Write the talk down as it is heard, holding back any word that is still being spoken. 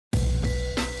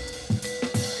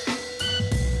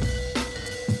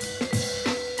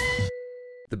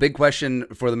The big question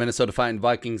for the Minnesota Fighting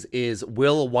Vikings is,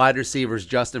 will wide receivers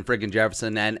Justin friggin'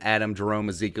 Jefferson and Adam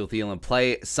Ezekiel Thielen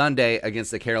play Sunday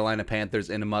against the Carolina Panthers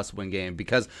in a must-win game?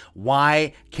 Because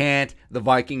why can't the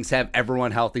Vikings have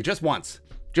everyone healthy just once?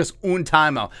 Just un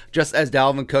timeout. Just as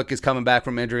Dalvin Cook is coming back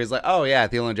from injury, it's like, oh yeah,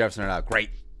 Thielen and Jefferson are out. Great.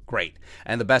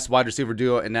 And the best wide receiver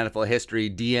duo in NFL history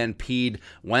DNP'd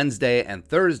Wednesday and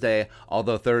Thursday,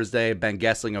 although Thursday, Ben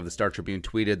Gessling of the Star Tribune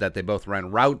tweeted that they both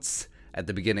ran routes at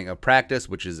the beginning of practice,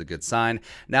 which is a good sign.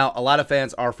 Now, a lot of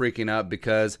fans are freaking out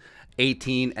because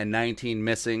 18 and 19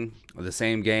 missing the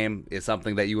same game is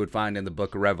something that you would find in the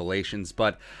book of Revelations,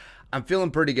 but I'm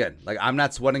feeling pretty good. Like, I'm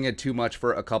not sweating it too much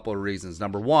for a couple of reasons.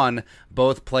 Number one,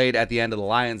 both played at the end of the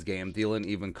Lions game. Thielen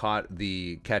even caught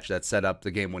the catch that set up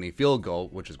the game-winning field goal,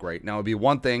 which is great. Now, it would be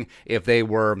one thing if they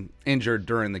were injured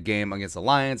during the game against the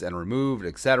Lions and removed,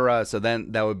 etc., so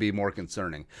then that would be more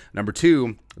concerning. Number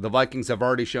two, the Vikings have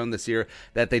already shown this year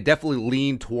that they definitely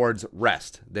lean towards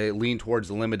rest. They lean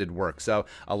towards limited work. So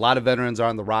a lot of veterans are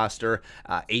on the roster,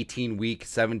 18-week,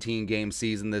 17-game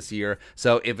season this year.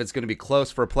 So if it's going to be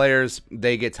close for players,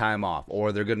 they get time off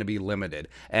or they're going to be limited.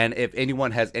 And if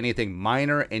anyone has anything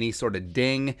minor, any sort of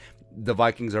ding, the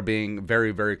Vikings are being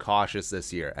very, very cautious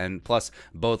this year. And plus,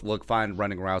 both look fine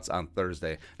running routes on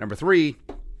Thursday. Number three,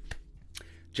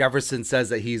 Jefferson says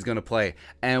that he's going to play.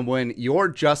 And when your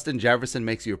Justin Jefferson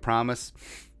makes you a promise,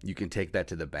 you can take that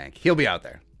to the bank. He'll be out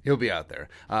there.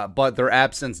 But their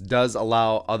absence does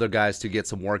allow other guys to get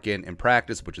some work in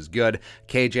practice, which is good.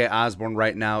 KJ Osborne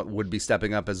right now would be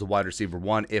stepping up as a wide receiver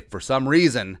one if for some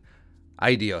reason,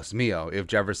 ay Dios mío, if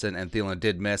Jefferson and Thielen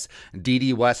did miss.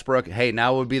 D.D. Westbrook, hey,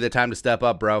 now would be the time to step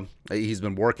up, bro. He's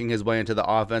been working his way into the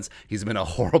offense. He's been a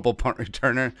horrible punt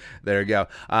returner. There you go.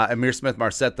 Amir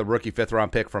Smith-Marset, the rookie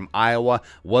fifth-round pick from Iowa,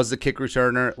 was the kick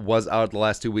returner, was out the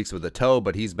last 2 weeks with a toe,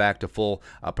 but he's back to full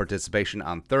participation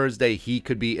on Thursday. He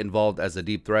could be involved as a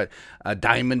deep threat.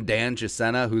 Diamond Dan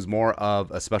Chisena, who's more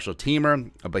of a special teamer,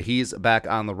 but he's back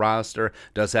on the roster,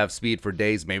 does have speed for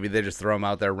days. Maybe they just throw him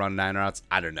out there, run 9 routes.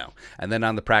 I don't know. And then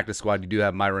on the practice squad, you do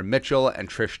have Myron Mitchell and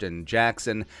Tristan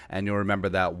Jackson, and you'll remember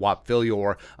that Whop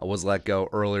Philyor was let go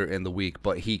earlier in the week,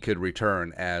 but he could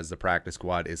return as the practice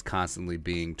squad is constantly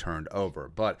being turned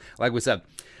over. But like we said,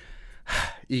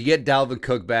 you get Dalvin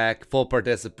Cook back, full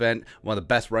participant, one of the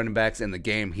best running backs in the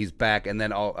game. He's back, and then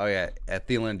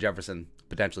Thielen Jefferson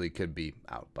potentially could be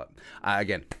out. But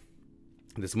again,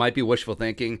 this might be wishful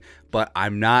thinking, but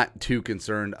I'm not too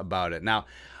concerned about it. Now,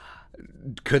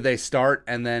 could they start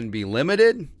and then be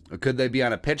limited? Or could they be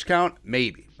on a pitch count?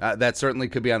 Maybe. That certainly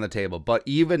could be on the table. But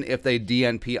even if they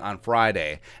DNP on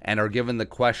Friday and are given the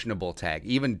questionable tag,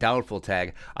 even doubtful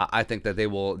tag, I think that they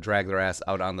will drag their ass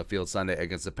out on the field Sunday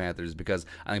against the Panthers because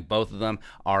I think both of them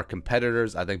are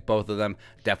competitors. I think both of them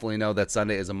definitely know that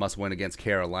Sunday is a must-win against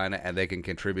Carolina and they can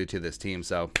contribute to this team.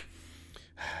 So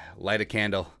light a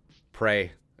candle,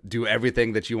 pray, do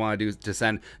everything that you want to do to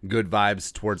send good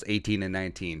vibes towards 18 and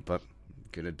 19. But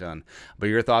get it done. But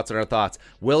your thoughts on our thoughts.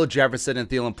 Will Jefferson and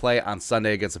Thielen play on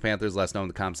Sunday against the Panthers? Let us know in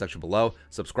the comment section below.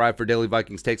 Subscribe for daily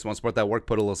Vikings takes. Want to support that work?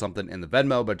 Put a little something in the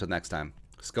Venmo. But until next time,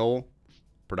 Skol,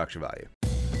 production value.